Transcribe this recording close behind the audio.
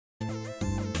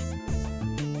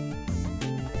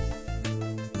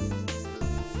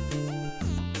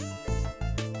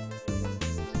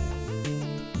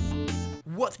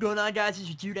What's going on, guys? This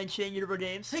is Jude and Shane, Univer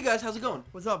Games. Hey guys, how's it going?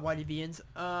 What's up, YDBians?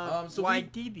 So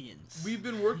YDBians. We've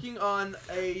been working on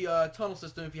a tunnel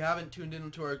system. If you haven't tuned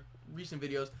into our recent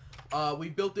videos, we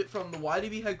built it from the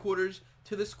YDB headquarters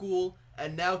to the school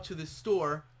and now to the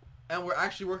store, and we're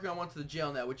actually working on one to the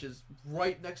jail now, which is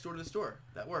right next door to the store.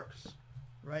 That works.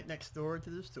 Right next door to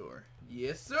the store.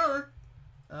 Yes, sir.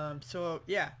 So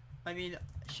yeah, I mean,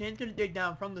 Shane's gonna dig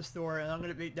down from the store, and I'm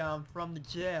gonna dig down from the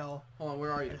jail. Hold on,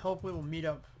 where are you? And hopefully we'll meet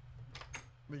up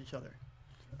with each other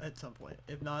at some point.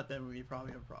 If not, then we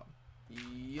probably have a problem.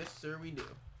 Yes, sir, we do.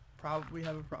 Probably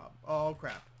have a problem. Oh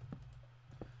crap.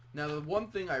 Now, the one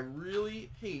thing I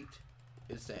really hate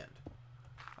is sand.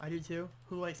 I do too.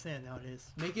 Who likes sand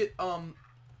nowadays? Make it,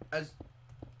 as...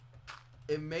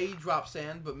 It may drop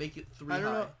sand, but make it 3 high. I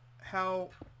don't know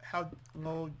how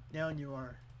low down you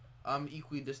are. I'm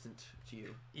equidistant to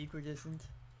you. Equidistant?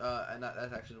 And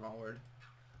that's actually the wrong word.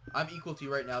 I'm equal to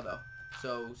you right now, though.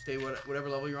 So stay whatever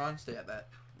level you're on, stay at that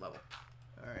level.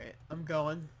 Alright, I'm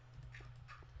going.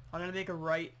 I'm gonna make a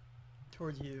right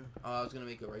towards you. I was gonna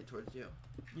make a right towards you.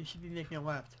 You should be making a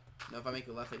left. No, if I make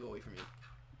a left, I go away from you.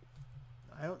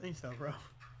 I don't think so, bro.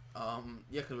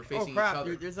 Yeah, because we're facing oh crap, each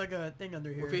other. there's like a thing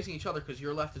under here. We're facing each other because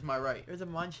your left is my right. There's a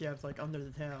mine shaft like under the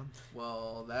town.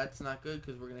 Well, that's not good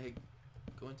because we're gonna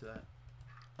go into that.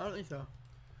 I don't think so.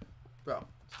 Bro,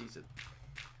 it's decent.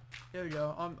 There we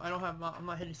go. I don't have I'm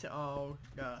not hitting oh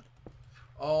god.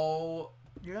 Oh.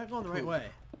 You're not going the right way.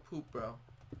 Poop, bro.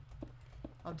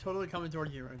 I'm totally coming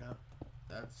towards you right now.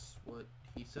 That's what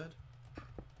he said?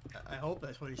 I hope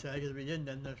that's what he said, because if he didn't,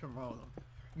 then there's something wrong with him.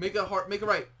 Make a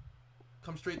right.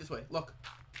 Come straight this way. Look.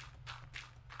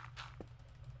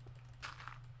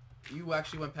 You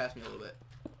actually went past me a little bit.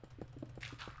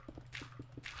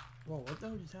 Whoa, what the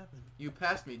hell just happened? You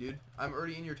passed me, dude. I'm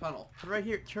already in your tunnel. Right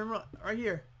here. Turn right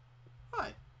here.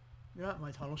 Hi. You're not in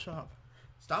my tunnel. Shop.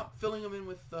 Stop filling them in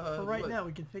with For right now,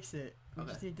 we can fix it. We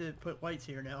Okay. just need to put lights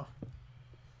here now.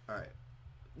 Alright.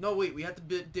 No, wait. We have to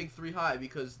dig 3 high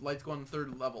because lights go on the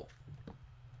 3rd level.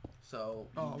 So...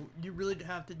 Oh, you really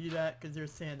have to do that because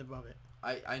there's sand above it.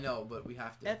 I know, but we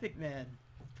have to. Epic, man.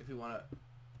 If we want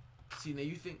to... See, now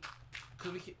you think...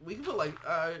 Because we can put, like...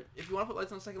 if you want to put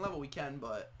lights on the 2nd level, we can,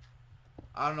 but...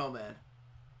 I don't know, man.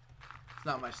 It's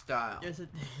not my style.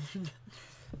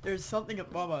 There's something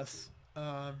above us.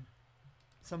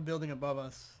 Some building above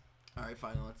us. Alright,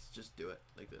 fine. Let's just do it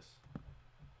like this.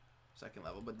 2nd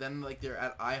level. But then, like, they're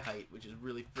at eye height, which is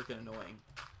really freaking annoying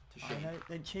to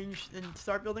Shane. Then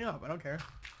start building up. I don't care.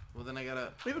 Well, then I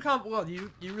gotta... Leave a comment below. Do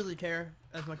you really care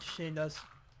as much as Shane does?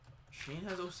 Shane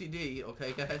has OCD,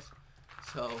 okay, guys?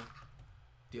 So,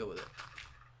 deal with it.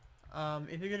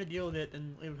 If you're gonna deal with it,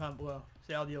 then leave a comment below.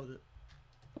 Say I'll deal with it.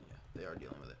 Yeah, they are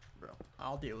dealing with it, bro.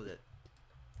 I'll deal with it.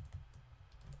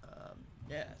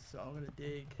 Yeah, so I'm gonna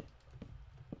dig.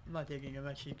 I'm not digging, I'm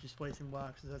actually just placing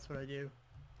blocks, because that's what I do.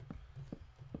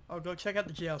 Oh, go check out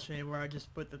the jail, Shane, where I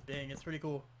just put the thing. It's pretty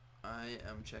cool. I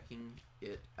am checking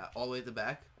it all the way at the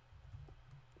back.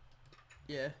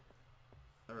 Yeah.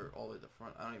 Or all the way at the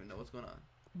front. I don't even know what's going on.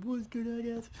 What's good, I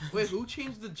guess? Wait, who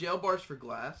changed the jail bars for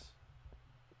glass?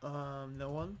 No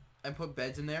one. And put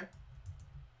beds in there?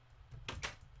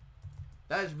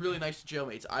 That is really nice to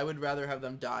jailmates. I would rather have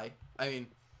them die. I mean...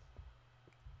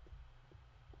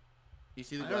 You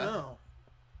see the glass? I don't know.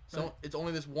 So Right. it's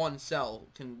only this one cell.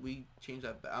 Can we change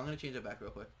that back? I'm going to change that back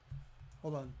real quick.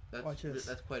 Hold on. Watch this.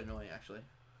 That's quite annoying, actually.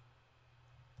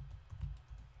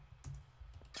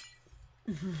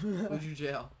 Who'd you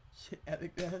jail? Shit,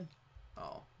 Epic, man.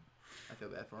 Oh. I feel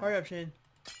bad for him. Hurry up, Shane.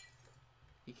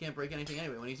 He can't break anything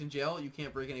anyway. When he's in jail, you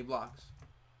can't break any blocks.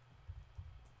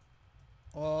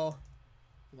 Oh.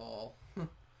 Lol.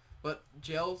 But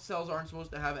jail cells aren't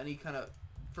supposed to have any kind of...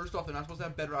 First off, they're not supposed to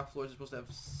have bedrock floors. They're supposed to have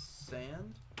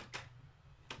sand.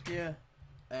 Yeah.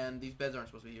 And these beds aren't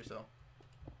supposed to be here, so...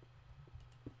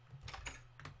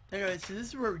 Anyway, so this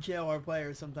is where we jail our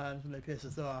players sometimes when they piss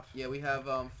us off. Yeah, we have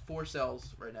 4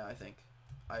 cells right now, I think.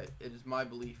 It is my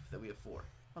belief that we have 4.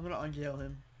 I'm gonna unjail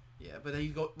him. Yeah, but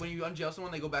then when you unjail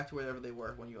someone, they go back to wherever they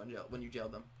were when you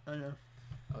jailed them. I know.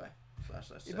 Okay.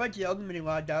 If I jailed him and he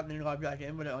logged out and then he logged back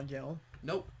in, would I unjail him?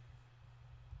 Nope.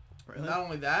 Really? Not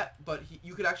only that, but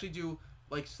you could actually do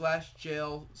like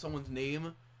 /jail someone's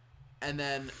name, and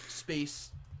then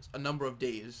space a number of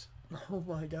days. Oh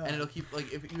my god. And it'll keep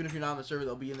like even if you're not on the server,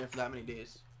 they'll be in there for that many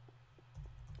days.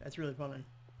 That's really funny.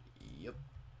 Yep.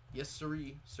 Yes,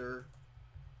 sirree, sir.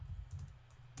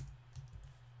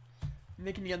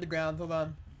 Making the underground. Hold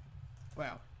on.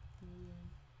 Wow.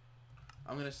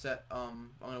 I'm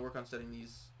gonna work on setting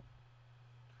these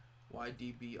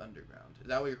YDB underground. Is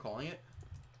that what you're calling it?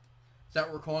 Is that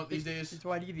what we're calling it these days? It's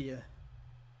YDB.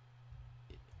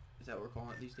 Is that what we're calling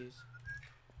it these days?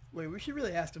 Wait, we should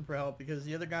really ask him for help because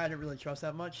the other guy I didn't really trust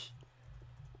that much.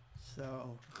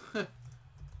 So.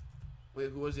 Wait,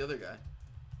 who was the other guy?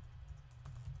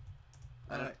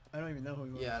 I don't even know who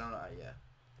he was. Yeah, I don't know. Yeah.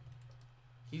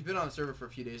 He's been on the server for a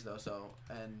few days though, so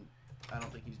and I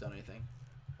don't think he's done anything.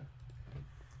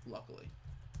 Luckily,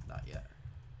 not yet.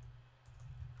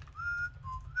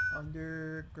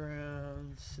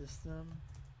 Underground system.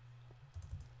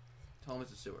 Tell him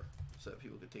it's a sewer, so that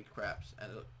people could take craps and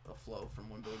it'll flow from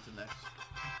one building to the next.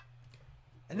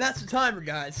 And that's the timer,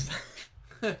 guys.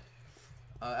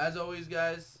 As always,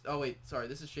 guys. Oh wait, sorry.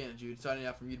 This is Shane and Jude signing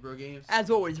out from Udbro Games.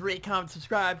 As always, rate, comment,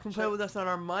 subscribe. Come play with us on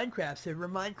our Minecraft server,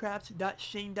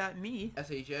 minecraft.shane.me.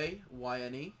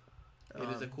 SHAYNE. It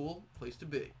is a cool place to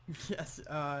be. Yes.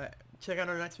 Check out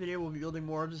our next video. We'll be building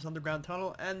more of this underground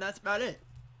tunnel, and that's about it.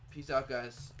 Peace out,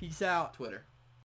 guys. Peace out. Twitter.